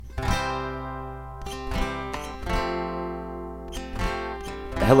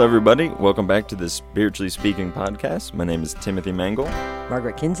Hello, everybody. Welcome back to the Spiritually Speaking podcast. My name is Timothy Mangle.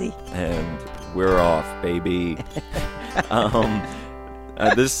 Margaret Kinsey. And we're off, baby.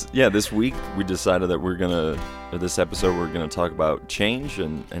 This week we decided that this episode, we're going to talk about change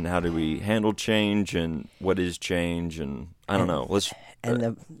and how do we handle change and what is change and I don't know.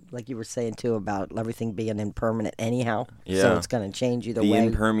 Like you were saying, too, about everything being impermanent anyhow. Yeah. So it's going to change either the way. The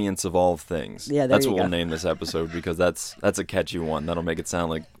impermanence of all things. Yeah, that's what we'll name this episode because that's a catchy one. That'll make it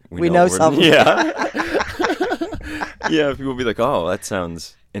sound like we know something. Yeah. Yeah, people will be like, oh, that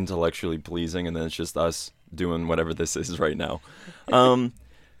sounds intellectually pleasing, and then it's just us doing whatever this is right now.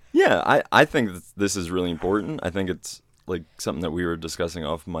 I think this is really important. I think it's like something that we were discussing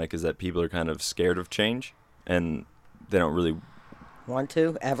off mic is that people are kind of scared of change, and they don't really want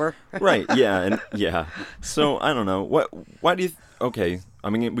to ever. Right. Yeah. So I don't know. Why do you? Okay. I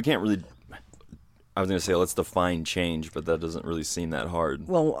mean, we can't really. I was going to say let's define change, but that doesn't really seem that hard.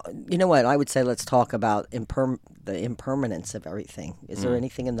 Well, you know what? I would say let's talk about the impermanence of everything. Is there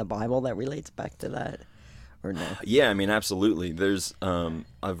anything in the Bible that relates back to that, or no? Yeah, I mean, absolutely. There's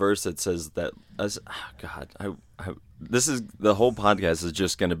a verse that says that. This is the whole podcast is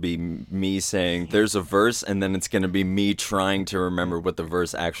just going to be me saying there's a verse, and then it's going to be me trying to remember what the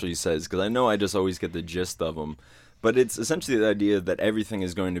verse actually says because I know I just always get the gist of them. But it's essentially the idea that everything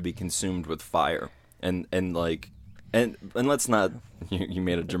is going to be consumed with fire. And let's not. You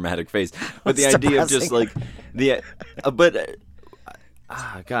made a dramatic face, but the idea of just like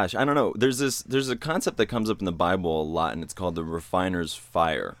gosh, I don't know. There's a concept that comes up in the Bible a lot, and it's called the refiner's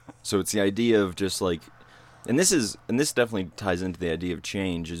fire. So it's the idea of just like, and this definitely ties into the idea of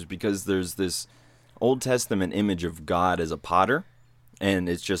change, is because there's this Old Testament image of God as a potter, and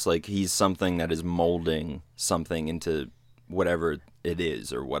it's just like he's something that is molding something into whatever it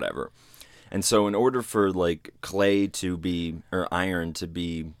is or whatever. And so in order for like clay to be, or iron to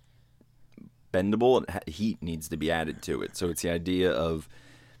be bendable, heat needs to be added to it. So it's the idea of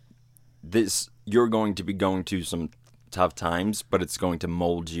this, you're going to be going to some tough times, but it's going to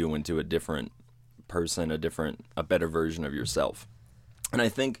mold you into a different person, a better version of yourself. And I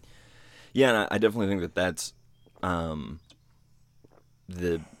think, I definitely think that that's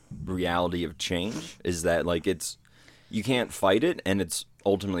the reality of change, is that like you can't fight it, and it's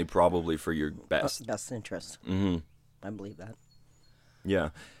ultimately probably for your best interest. Mm-hmm. I believe that.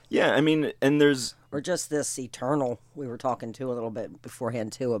 Yeah. I mean, and there's or just this eternal. We were talking too a little bit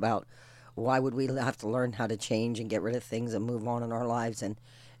beforehand too about why would we have to learn how to change and get rid of things and move on in our lives, and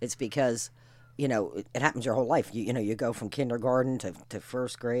it's because it happens your whole life. You go from kindergarten to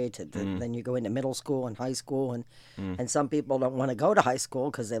first grade to then you go into middle school and high school, and some people don't want to go to high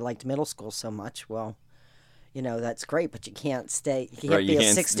school because they liked middle school so much. Well, that's great, but you can't stay. You can't be a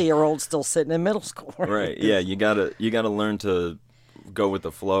 60-year-old still sitting in middle school. Right. Yeah. You gotta learn to go with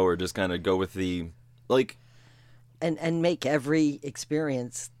the flow, or just kind of go with the like. And make every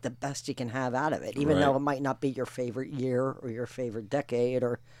experience the best you can have out of it, even though it might not be your favorite year or your favorite decade,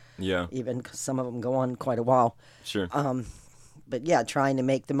 or even because some of them go on quite a while. Sure. But yeah, trying to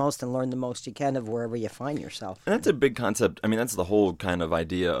make the most and learn the most you can of wherever you find yourself. And that's a big concept. I mean, that's the whole kind of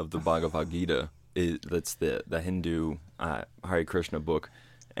idea of the Bhagavad Gita. That's the Hindu Hare Krishna book,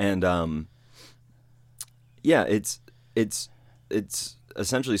 and it's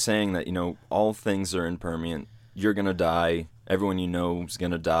essentially saying that all things are impermanent. You're gonna die. Everyone you know is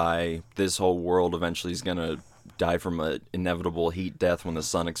gonna die. This whole world eventually is gonna die from an inevitable heat death when the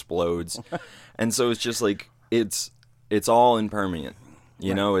sun explodes, and so it's just like it's all impermanent.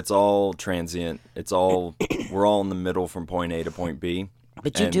 It's all transient. We're all in the middle from point A to point B.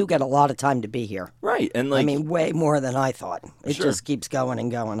 But you do get a lot of time to be here. Right. And I mean, way more than I thought. It just keeps going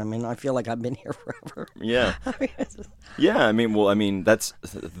and going. I mean, I feel like I've been here forever. Yeah. That's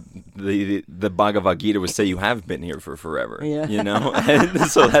the Bhagavad Gita would say you have been here for forever. Yeah. And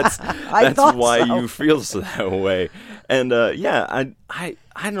so that's why you feel that way. And I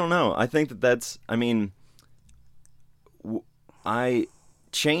don't know. I think that's,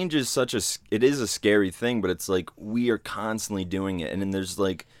 change is it is a scary thing, but it's like we are constantly doing it, and then there's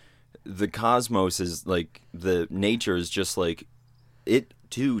like the cosmos is like the nature is just like it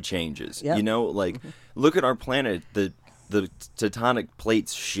too changes. Yep. Look at our planet, the tectonic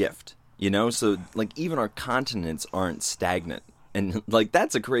plates shift, so like even our continents aren't stagnant, and like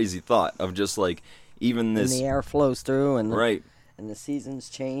that's a crazy thought of just like even this, and the air flows through, and right, and the seasons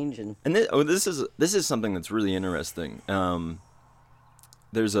change, and this is something that's really interesting.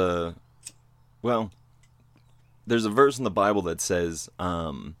 There's a verse in the Bible that says,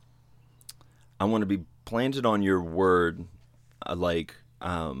 I want to be planted on your word, never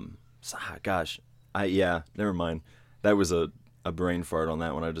mind. That was a brain fart on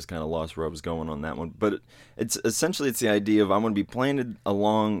that one. I just kind of lost where I was going on that one. But it's essentially it's the idea of I want to be planted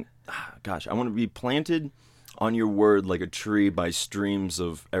along. Gosh, I want to be planted on your word like a tree by streams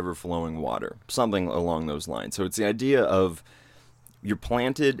of ever-flowing water, something along those lines. So it's the idea of you're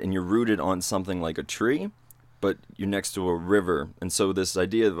planted and you're rooted on something like a tree, but you're next to a river. And so this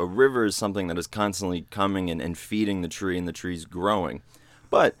idea of a river is something that is constantly coming and feeding the tree, and the tree's growing.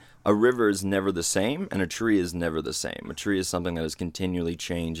 But a river is never the same, and a tree is never the same. A tree is something that is continually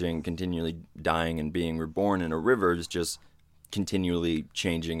changing, continually dying and being reborn, and a river is just continually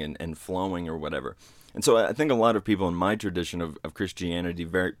changing and flowing or whatever. And so I think a lot of people in my tradition of Christianity,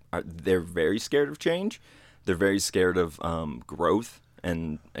 they're very scared of change. They're very scared of growth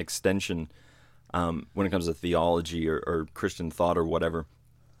and extension when it comes to theology or Christian thought or whatever.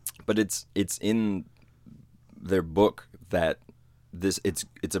 But it's in their book that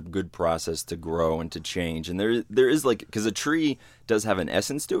it's a good process to grow and to change. And there is like, because a tree does have an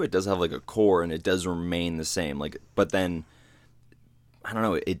essence to it, does have like a core, and it does remain the same. Like, but then I don't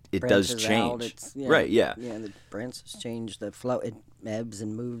know, it does change. Right, yeah. Yeah, the branches change, the flow, it ebbs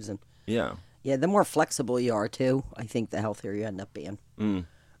and moves. And yeah. Yeah, the more flexible you are, too, I think the healthier you end up being. And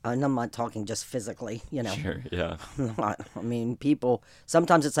I'm not talking just physically, Sure, yeah. I mean, people,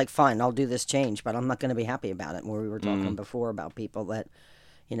 sometimes it's like, fine, I'll do this change, but I'm not going to be happy about it. Where we were talking before about people that,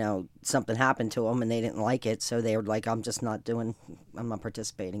 something happened to them and they didn't like it, so they were like, I'm not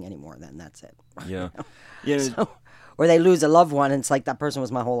participating anymore, then that's it. Yeah. Yeah. So, or they lose a loved one, and it's like, that person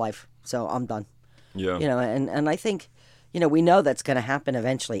was my whole life, so I'm done. Yeah. And I think, we know that's going to happen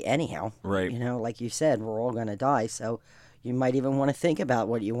eventually anyhow. Right. Like you said, we're all going to die, so you might even want to think about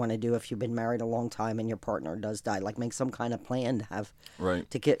what you want to do if you've been married a long time and your partner does die. Like, make some kind of plan to have. Right.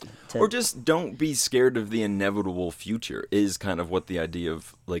 To get to. Or just don't be scared of the inevitable future is kind of what the idea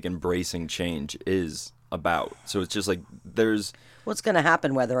of, like, embracing change is about. So it's just like there's. What's going to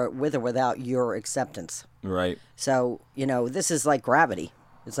happen whether with or without your acceptance. Right. So, this is like gravity.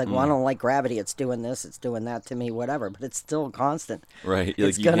 It's like, well, I don't like gravity. It's doing this. It's doing that to me, whatever. But it's still constant. Right.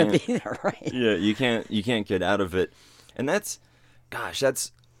 It's like going to be there, right? Yeah, you can't get out of it. And you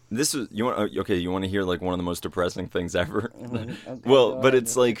want to hear like one of the most depressing things ever? Okay, well, but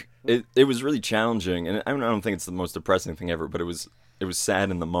it's like, it was really challenging. And I don't think it's the most depressing thing ever, but it was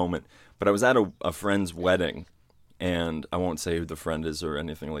sad in the moment. But I was at a friend's wedding, and I won't say who the friend is or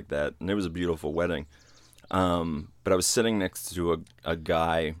anything like that. And it was a beautiful wedding. But I was sitting next to a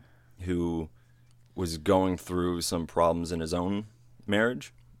guy who was going through some problems in his own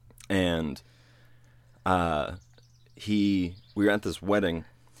marriage, and we were at this wedding,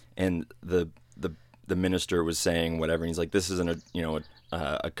 and the minister was saying whatever, and he's like, this isn't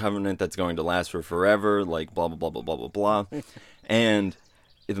a covenant that's going to last for forever, like blah blah blah blah blah blah blah. And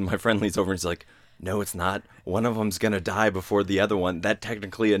my friend leans over and he's like, no, it's not. One of them's going to die before the other one. That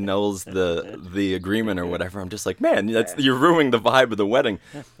technically annuls the agreement or whatever. I'm just like, man, you're ruining the vibe of the wedding.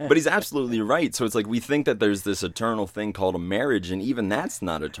 But he's absolutely right. So it's like we think that there's this eternal thing called a marriage, and even that's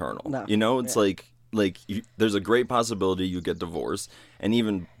not eternal. No. It's like there's a great possibility you get divorced. And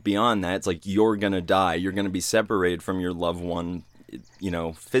even beyond that, it's like you're going to die. You're going to be separated from your loved one,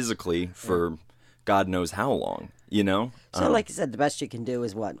 physically for God knows how long. So like you said, the best you can do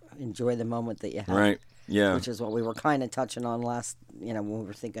is what? Enjoy the moment that you have. Right, yeah. Which is what we were kind of touching on last, when we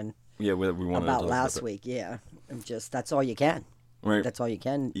were thinking we wanted about to last week, yeah. And just, that's all you can. Right. That's all you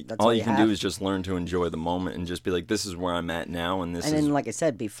can. That's all you can do is just learn to enjoy the moment and just be like, this is where I'm at now, and then, like I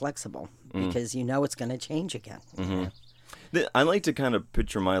said, be flexible, because it's going to change again. Mm-hmm. I like to kind of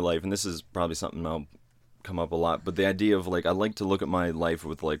picture my life, and this is probably something I'll come up a lot, but the idea of, like, I like to look at my life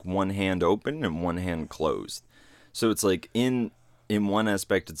with, like, one hand open and one hand closed. So it's like in one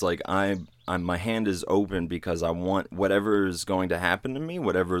aspect, it's like I'm my hand is open because I want whatever is going to happen to me,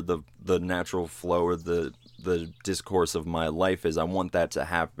 whatever the natural flow or the discourse of my life is, I want that to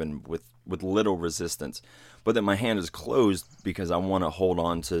happen with little resistance. But then my hand is closed because I want to hold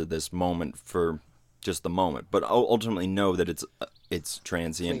on to this moment for just the moment, but I'll ultimately know that it's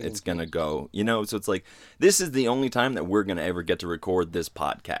transient. It's gonna go, So it's like this is the only time that we're gonna ever get to record this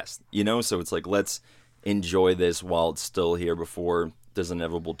podcast, So it's like let's enjoy this while it's still here before there's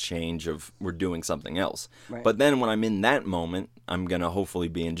inevitable change of we're doing something else. Right. But then when I'm in that moment, I'm going to hopefully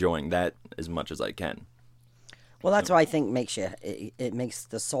be enjoying that as much as I can. Well, that's what I think makes it makes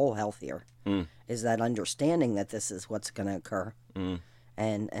the soul healthier, is that understanding that this is what's going to occur.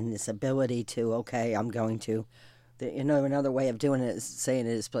 And this ability to, okay, I'm going to, another way of doing it is saying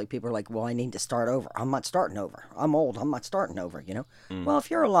it is like people are like, well, I need to start over. I'm not starting over. I'm old. I'm not starting over, Well,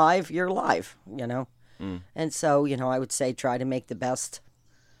 if you're alive, you're alive, And so, I would say try to make the best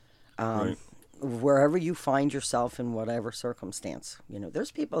Right. wherever you find yourself in whatever circumstance.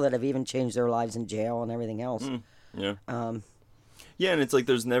 There's people that have even changed their lives in jail and everything else. Yeah. Yeah, and it's like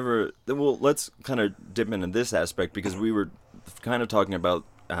there's never... Well, let's kind of dip into this aspect, because we were kind of talking about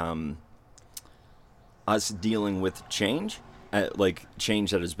us dealing with change, like change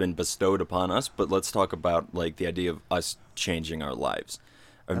that has been bestowed upon us, but let's talk about like the idea of us changing our lives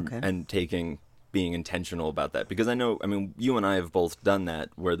and being intentional about that. Because I mean, you and I have both done that,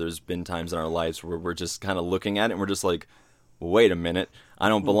 where there's been times in our lives where we're just kind of looking at it and we're just like, wait a minute, I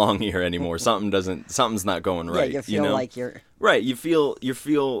don't belong here anymore. Something's not going right. Yeah, you feel like you're... Right, you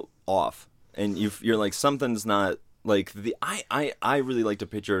feel off, and you're like, something's not, like, I really like to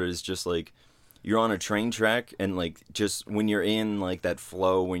picture it as just like, you're on a train track, and like, just when you're in like that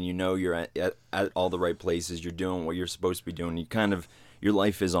flow, when you know you're at all the right places, you're doing what you're supposed to be doing, your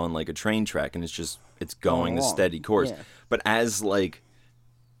life is on like a train track, and it's going a steady course. Yeah. But as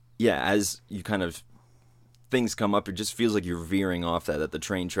you kind of, things come up, it just feels like you're veering off that the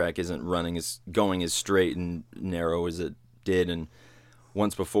train track isn't going as straight and narrow as it did and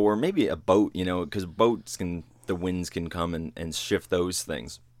once before. Maybe a boat, because the winds can come and shift those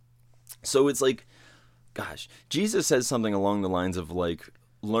things. So it's like, gosh, Jesus says something along the lines of like,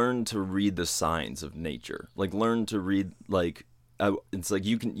 learn to read the signs of nature. Like, learn to read, like, it's like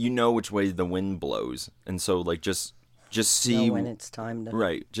you know which way the wind blows, and so like just see know when it's time to...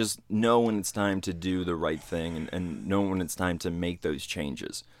 Right, just know when it's time to do the right thing, and know when it's time to make those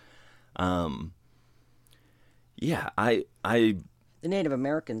changes. Yeah, I The Native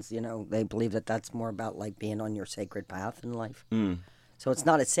Americans, they believe that that's more about like being on your sacred path in life. So it's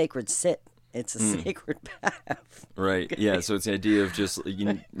not a sacred sit; it's a sacred path. Right. Yeah. So it's the idea of just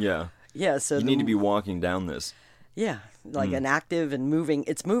yeah. Yeah. So you need to be walking down this. Yeah, like an active and moving.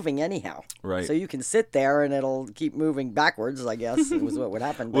 It's moving anyhow. Right. So you can sit there and it'll keep moving backwards, I guess, was what would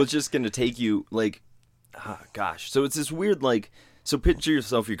happen. Well, it's just going to take you, like, gosh. So it's this weird, like, so picture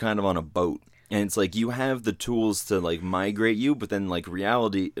yourself, you're kind of on a boat. And it's like you have the tools to, like, migrate you, but then, like,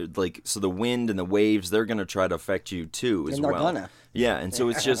 reality, like, so the wind and the waves, they're going to try to affect you, too, as well. And they're gonna. Yeah, and so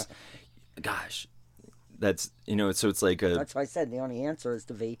it's just, gosh, that's, so it's like a... That's why I said the only answer is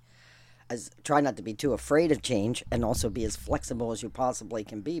to be... try not to be too afraid of change, and also be as flexible as you possibly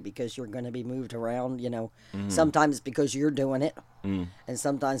can be, because you're going to be moved around, sometimes because you're doing it, and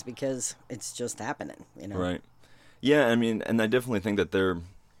sometimes because it's just happening, Right. Yeah, I mean, and I definitely think that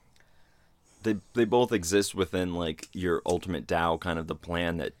they both exist within, like, your ultimate Tao, kind of the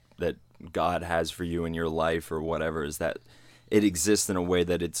plan that God has for you in your life or whatever, is that it exists in a way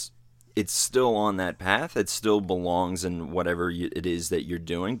that it's still on that path. It still belongs in whatever it is that you're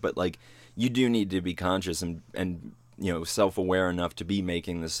doing, but, like, you do need to be conscious and self-aware enough to be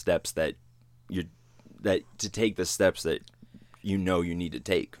making the steps to take the steps that you need to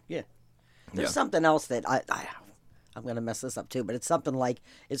take. Yeah. There's something else that I'm going to mess this up too, but it's something like,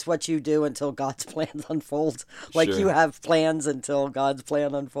 it's what you do until God's plan unfolds. Like, Sure. You have plans until God's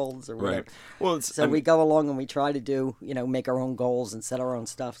plan unfolds, or whatever. Right. Well, we go along and we try to do, make our own goals and set our own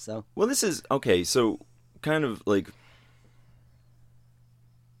stuff. So. Well, this is okay. So, kind of like,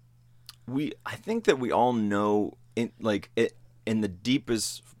 I think that we all know in the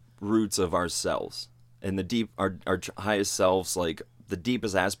deepest roots of ourselves, in our highest selves, like the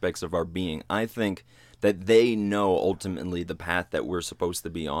deepest aspects of our being. I think that they know ultimately the path that we're supposed to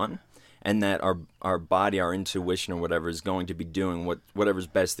be on, and that our body, our intuition, or whatever is going to be doing whatever's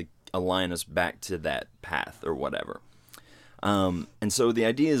best to align us back to that path or whatever. And so the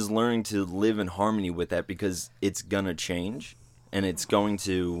idea is learning to live in harmony with that, because it's gonna change, and it's going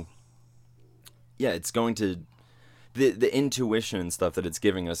to. Yeah, it's going to, the intuition and stuff that it's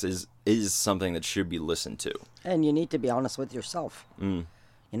giving us is something that should be listened to. And you need to be honest with yourself.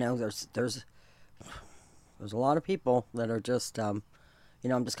 There's a lot of people that are just, I'm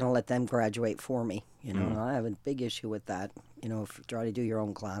just going to let them graduate for me. And I have a big issue with that. If you try to do your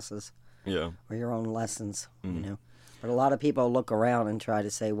own classes, or your own lessons, But a lot of people look around and try to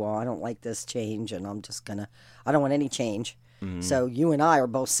say, well, I don't like this change, and I don't want any change. So you and I are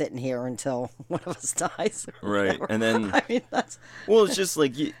both sitting here until one of us dies. Right, whatever. and then I mean, that's it's just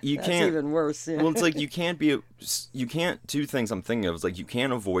like you that's can't. Even worse. Yeah. Well, it's like you can't. Two things I'm thinking of is like you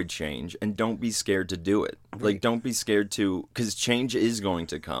can't avoid change, and don't be scared to do it. Right. Like, don't be scared to, because change is going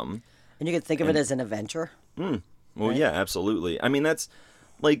to come. And you can think of it as an adventure. Well, right? Yeah, absolutely. I mean, that's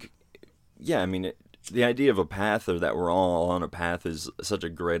like, yeah. I mean, the idea of a path, or that we're all on a path, is such a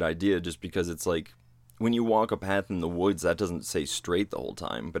great idea. Just because it's like, when you walk a path in the woods, that doesn't stay straight the whole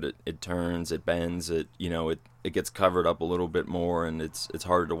time, but it turns, it bends, it gets covered up a little bit more, and it's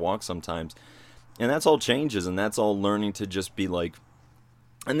harder to walk sometimes. And that's all changes, and that's all learning to just be like,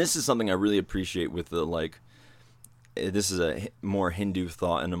 and this is something I really appreciate with the like. This is a more Hindu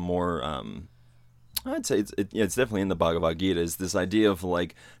thought and a more I'd say it's definitely in the Bhagavad Gita. Is this idea of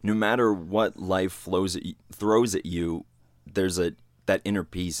like no matter what life throws at you, that inner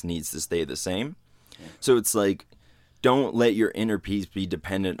peace needs to stay the same. So it's like, don't let your inner peace be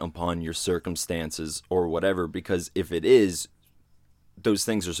dependent upon your circumstances or whatever, because if it is, those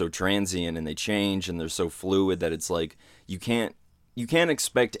things are so transient and they change and they're so fluid that it's like you can't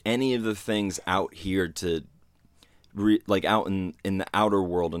expect any of the things out here to like out in the outer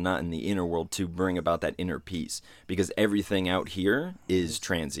world and not in the inner world to bring about that inner peace, because everything out here is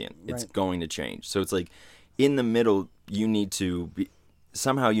transient. It's going to change. So it's like in the middle, you need to be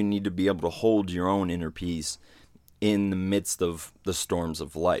able to hold your own inner peace in the midst of the storms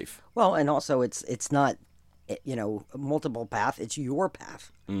of life. Well, and also it's not, multiple path. It's your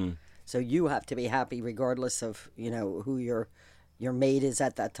path. So you have to be happy regardless of, who your mate is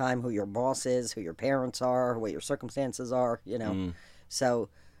at that time, who your boss is, who your parents are, what your circumstances are, So,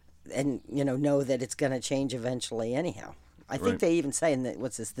 and, know that it's going to change eventually anyhow. I think they even say in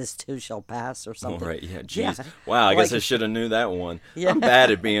this too shall pass or something. Oh, right, yeah, jeez. Yeah. Wow, I guess I should have knew that one. Yeah. I'm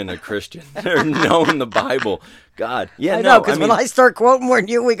bad at being a Christian or knowing the Bible. God. Yeah, I know, because when I start quoting more than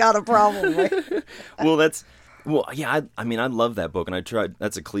you, we got a problem, right? I love that book, and I tried,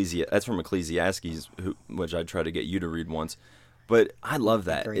 that's from Ecclesiastes, which I tried to get you to read once. But I love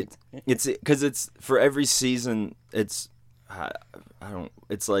that. It's because it's for every season. It's the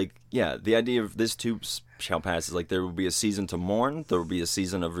idea of this too shall pass is like there will be a season to mourn, there will be a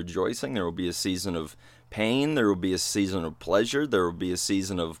season of rejoicing, there will be a season of pain, there will be a season of pleasure, there will be a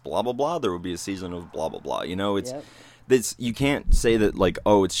season of blah blah blah, there will be a season of blah blah blah. This, you can't say that like,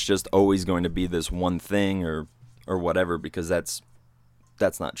 oh, it's just always going to be this one thing or whatever, because that's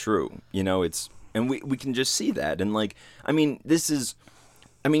not true. And we can just see that. And like,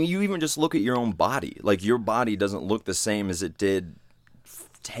 you even just look at your own body. Like, your body doesn't look the same as it did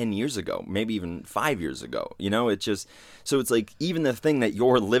 10 years ago, maybe even 5 years ago. So it's like, even the thing that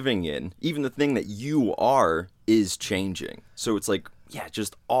you're living in, even the thing that you are, is changing. So it's like, yeah,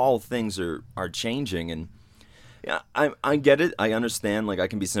 just all things are changing. And yeah, I get it. I understand. Like, I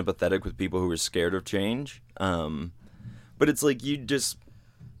can be sympathetic with people who are scared of change. But it's like, you just...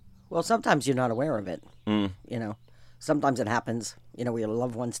 Well, sometimes you're not aware of it. Sometimes it happens, where your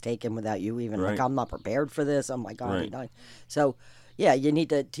loved one's taken without you even, like, I'm not prepared for this. Oh, my God, he died. So, yeah, you need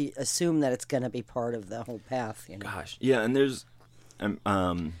to assume that it's going to be part of the whole path. Gosh, yeah, and there's... And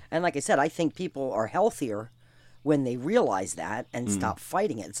like I said, I think people are healthier when they realize that and stop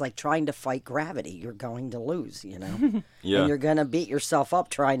fighting it. It's like trying to fight gravity. You're going to lose, Yeah. And you're going to beat yourself up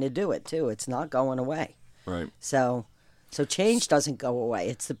trying to do it, too. It's not going away. Right. So change doesn't go away.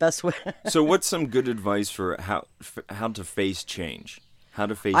 It's the best way. So what's some good advice for how to face change? How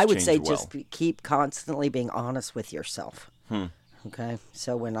to face change I would say well? Just keep constantly being honest with yourself. Okay?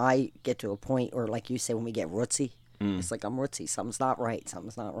 So when I get to a point, or like you say, when we get rootsy, it's like, I'm rootsy. Something's not right.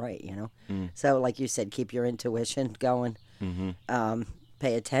 So like you said, keep your intuition going.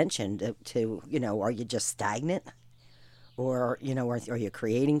 Pay attention to are you just stagnant? Or, are you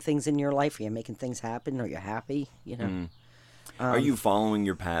creating things in your life? Are you making things happen? Are you happy? Are you following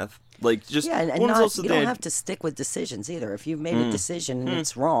your path? Like, just... Yeah, and you don't have to stick with decisions either. If you've made a decision and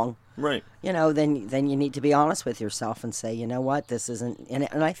it's wrong, right? Then you need to be honest with yourself and say, you know what, this isn't...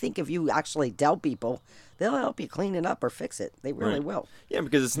 And I think if you actually tell people, they'll help you clean it up or fix it. They really will. Yeah,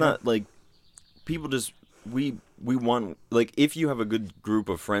 because it's not like... People just... We want... Like, if you have a good group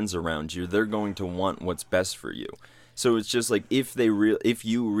of friends around you, they're going to want what's best for you. So it's just like, if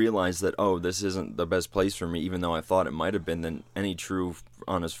you realize that, oh, this isn't the best place for me, even though I thought it might have been, then any true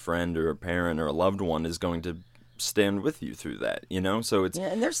honest friend or a parent or a loved one is going to stand with you through that, So it's... Yeah,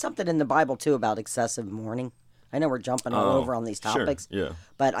 and there's something in the Bible, too, about excessive mourning. I know we're jumping all over on these topics, sure, yeah.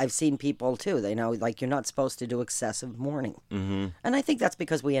 But I've seen people, too, they know, like, you're not supposed to do excessive mourning. And I think that's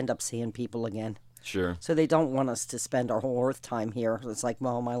because we end up seeing people again. Sure. So they don't want us to spend our whole earth time here. It's like,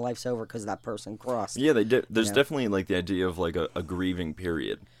 well, my life's over because that person crossed. Yeah, there's definitely like the idea of like a grieving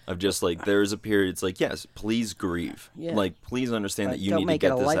period of just like, there's a period. It's like, yes, please grieve. Yeah. Like, please understand that you need to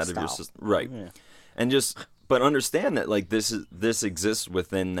get this out of your system. Right. Yeah. And but understand that like this exists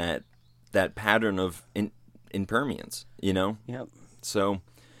within that pattern of impermanence, Yep. So.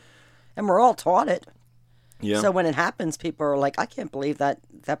 And we're all taught it. Yeah. So when it happens, people are like, I can't believe that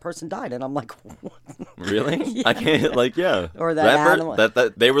person died. And I'm like, what? Really? Yeah. I can't, like, yeah. Or that animal.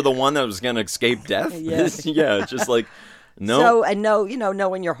 That they were the one that was going to escape death? Yeah. Yeah, it's just like, no. So, and know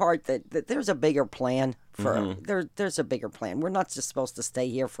in your heart that there's a bigger plan. For there's a bigger plan. We're not just supposed to stay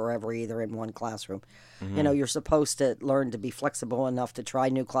here forever either in one classroom. You're supposed to learn to be flexible enough to try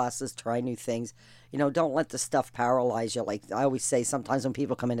new classes, try new things. Don't let the stuff paralyze you. Like I always say, sometimes when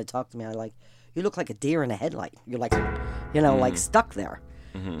people come in to talk to me, I like, you look like a deer in a headlight. You're like, like stuck there,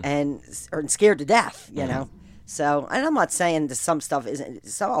 or scared to death. So, and I'm not saying that some stuff isn't.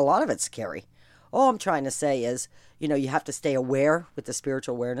 So a lot of it's scary. All I'm trying to say is, you have to stay aware with the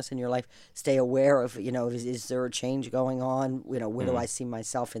spiritual awareness in your life. Stay aware of, is there a change going on? Where do I see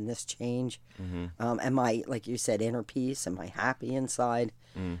myself in this change? Am I, like you said, inner peace? Am I happy inside?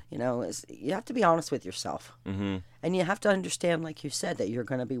 You have to be honest with yourself. And you have to understand, like you said, that you're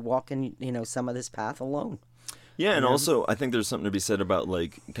going to be walking, some of this path alone. Yeah, and also I think there's something to be said about,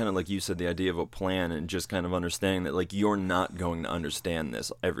 like, kind of like you said, the idea of a plan and just kind of understanding that, like, you're not going to understand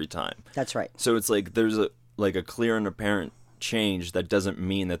this every time. That's right. So it's like there's a clear and apparent change that doesn't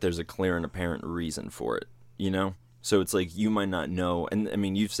mean that there's a clear and apparent reason for it, So it's like you might not know, and I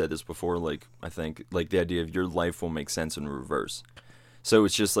mean, you've said this before, like, I think, like, the idea of your life will make sense in reverse. So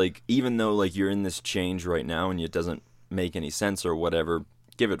it's just like, even though, like, you're in this change right now and it doesn't make any sense or whatever,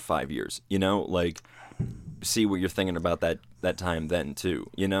 give it 5 years, like, see what you're thinking about that time then too,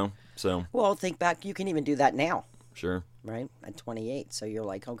 so. Well, think back, you can even do that now. Sure. Right? At 28. So you're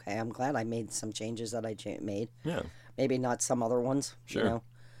like, okay, I'm glad I made some changes that I made. Yeah. Maybe not some other ones, Sure.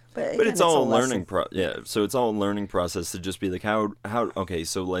 But again, it's all a learning so it's all a learning process to just be like, how okay,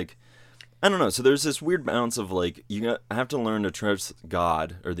 so, like, I don't know. So there's this weird balance of, like, you have to learn to trust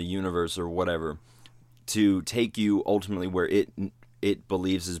God or the universe or whatever to take you ultimately where it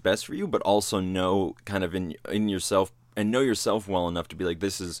believes is best for you, but also know kind of in yourself and know yourself well enough to be like,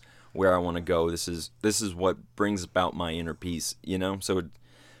 this is where I want to go. This is what brings about my inner peace, So it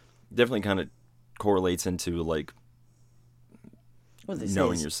definitely kind of correlates into, like,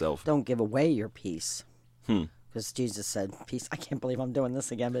 knowing yourself. Don't give away your peace. Because Jesus said, peace. I can't believe I'm doing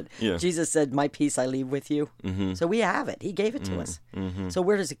this again, but Jesus said, my peace I leave with you. So we have it. He gave it to us. So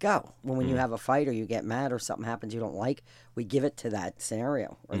where does it go? When you have a fight or you get mad or something happens you don't like, we give it to that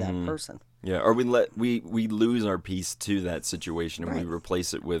scenario or that person. Yeah, or we lose our peace to that situation and we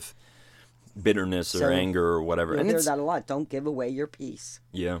replace it with bitterness or anger or whatever. And hear that a lot. Don't give away your peace.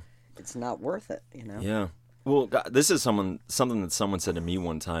 Yeah. It's not worth it, Yeah. Well, God, this is something that someone said to me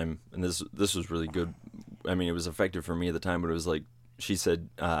one time, and this was really good. I mean, it was effective for me at the time, but it was like, she said,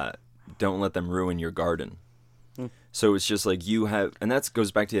 don't let them ruin your garden. So it's just like you have, and that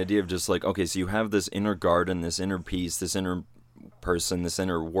goes back to the idea of just like, okay, so you have this inner garden, this inner peace, this inner person, this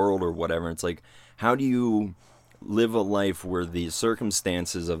inner world or whatever. It's like, how do you live a life where the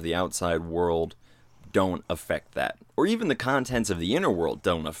circumstances of the outside world don't affect that, or even the contents of the inner world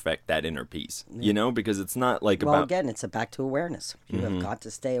don't affect that inner peace, because it's not like well, again, it's back to awareness. You have got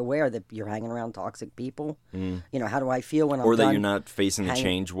to stay aware that you're hanging around toxic people. How do I feel when I'm or that done you're not facing the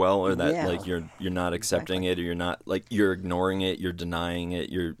change well, or that like you're not accepting it, or you're not, like, you're ignoring it, you're denying it,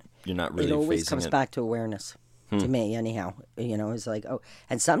 you're not really facing it. It always comes back to awareness. To me, anyhow, it's like, oh,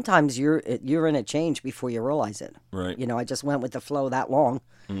 and sometimes you're in a change before you realize it. Right. I just went with the flow that long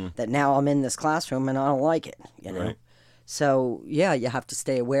that now I'm in this classroom and I don't like it. Right. So yeah, you have to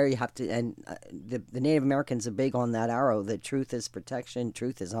stay aware. You have to, and the Native Americans are big on that arrow. That truth is protection.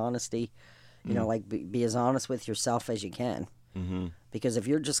 Truth is honesty. Like be as honest with yourself as you can. Because if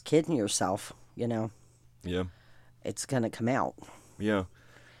you're just kidding yourself, yeah, it's gonna come out. Yeah.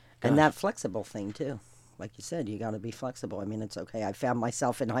 And that flexible thing too. Like you said, you got to be flexible. I mean, it's okay. I found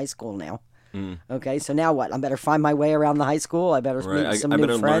myself in high school now. Okay, so now what? I better find my way around the high school. I better meet some new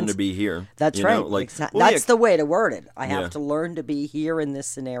friends. I better learn to be here. That's right. That's the way to word it. I have to learn to be here in this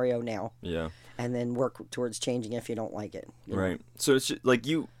scenario now. Yeah. And then work towards changing if you don't like it. Right. So it's just like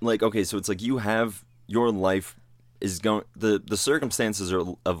okay, so it's like you have your life is going, the circumstances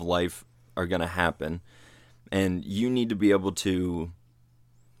of life are going to happen, and you need to be able to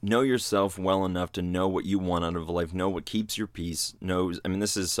know yourself well enough to know what you want out of life, know what keeps your peace,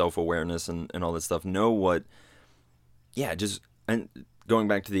 this is self-awareness and all that stuff, know what, just, and going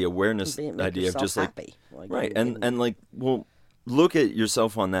back to the awareness idea of just happy. Right, and like, well, look at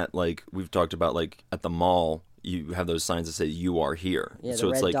yourself on that, like, we've talked about, like, at the mall, you have those signs that say you are here. Yeah, so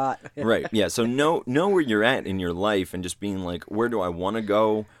the it's red like, dot. Right, yeah, so know where you're at in your life and just being like, where do I want to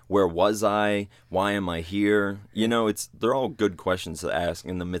go? Where was I? Why am I here? They're all good questions to ask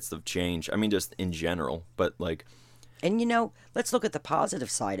in the midst of change. I mean, just in general, but like... And let's look at the positive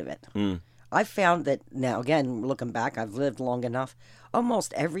side of it. I've found that now, again, looking back, I've lived long enough,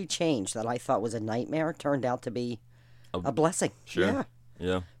 almost every change that I thought was a nightmare turned out to be a blessing. Sure.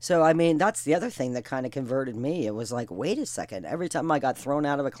 Yeah. So, I mean, that's the other thing that kind of converted me. It was like, wait a second. Every time I got thrown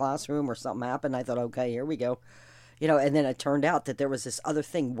out of a classroom or something happened, I thought, okay, here we go. And then it turned out that there was this other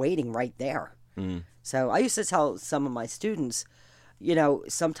thing waiting right there. So I used to tell some of my students,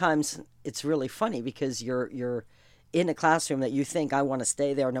 sometimes it's really funny because you're in a classroom that you think I want to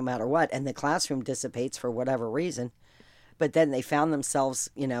stay there no matter what, and the classroom dissipates for whatever reason. But then they found themselves,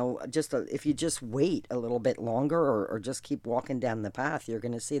 if you just wait a little bit longer or just keep walking down the path, you're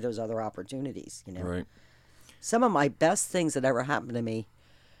going to see those other opportunities, Right. Some of my best things that ever happened to me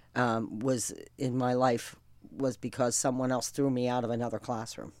was in my life was because someone else threw me out of another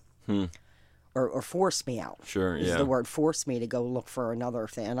classroom. Or forced me out. Sure, is yeah. the word, forced me to go look for another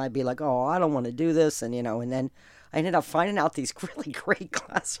thing. And I'd be like, oh, I don't want to do this. And, and then I ended up finding out these really great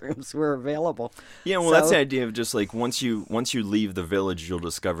classrooms were available. Yeah, well, that's the idea of just like once you leave the village, you'll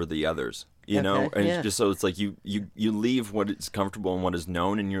discover the others, know? And yeah. it's just so it's like you leave what is comfortable and what is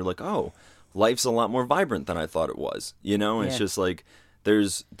known, and you're like, oh, life's a lot more vibrant than I thought it was, And it's just like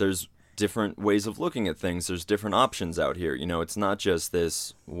there's different ways of looking at things. There's different options out here. It's not just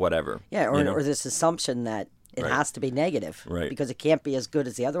this whatever. Yeah, or this assumption that it Right. has to be negative. Right. Because it can't be as good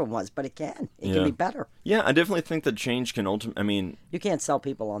as the other one was, but it can. It can be better. Yeah, I definitely think that change can You can't sell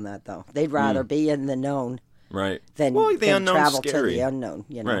people on that, though. They'd rather be in the known right. than, Well, the than unknown's travel scary. to the unknown.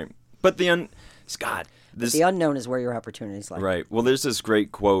 Right. But The unknown is where your opportunities lie. Right. Well, there's this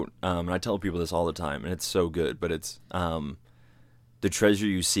great quote, and I tell people this all the time, and it's so good, but it's, the treasure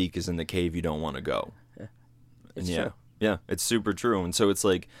you seek is in the cave you don't want to go. It's yeah. true. Yeah, it's super true. And so it's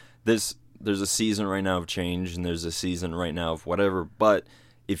like there's a season right now of change, and there's a season right now of whatever, but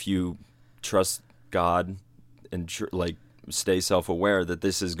if you trust God and stay self-aware that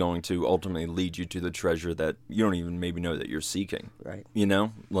this is going to ultimately lead you to the treasure that you don't even maybe know that you're seeking. Right. Yeah.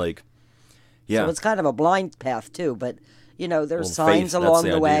 So it's kind of a blind path, too, but, there's signs faith, that's along the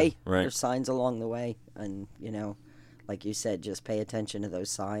the idea. way. Right. There's signs along the way, and, like you said, just pay attention to those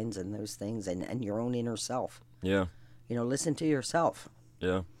signs and those things and your own inner self. Yeah. Listen to yourself.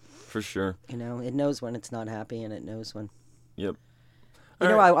 Yeah, for sure. It knows when it's not happy, and it knows when. Yep.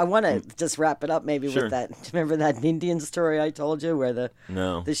 I want to just wrap it up maybe Sure. with that. Remember that Indian story I told you where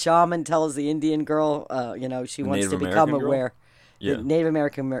the shaman tells the Indian girl, she wants Native to become American girl? aware. Yeah. The Native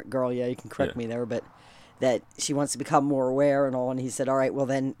American girl, you can correct me there, but that she wants to become more aware and all. And he said, all right, well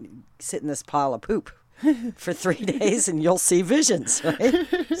then sit in this pile of poop for 3 days and you'll see visions, right?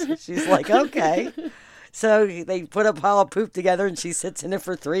 So she's like, okay. So they put a pile of poop together and she sits in it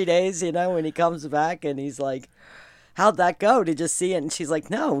for 3 days, and he comes back and he's like, how'd that go? Did you see it? And she's like,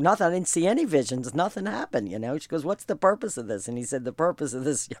 no, nothing. I didn't see any visions. Nothing happened, She goes, what's the purpose of this? And he said, the purpose of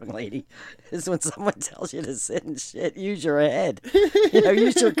this, young lady, is when someone tells you to sit and shit, use your head.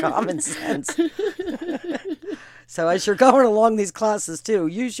 Use your common sense. So as you're going along these classes too,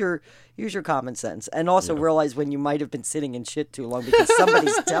 use your common sense, and also realize when you might have been sitting in shit too long because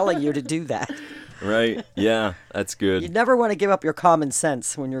somebody's telling you to do that. Right. Yeah, that's good. You never want to give up your common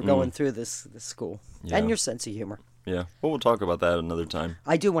sense when you're going through this school, and your sense of humor. Yeah. Well, we'll talk about that another time.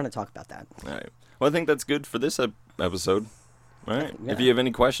 I do want to talk about that. All right. Well, I think that's good for this episode. All right. Yeah. If you have any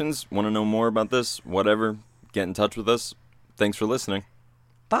questions, want to know more about this, whatever, get in touch with us. Thanks for listening.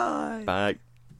 Bye. Bye.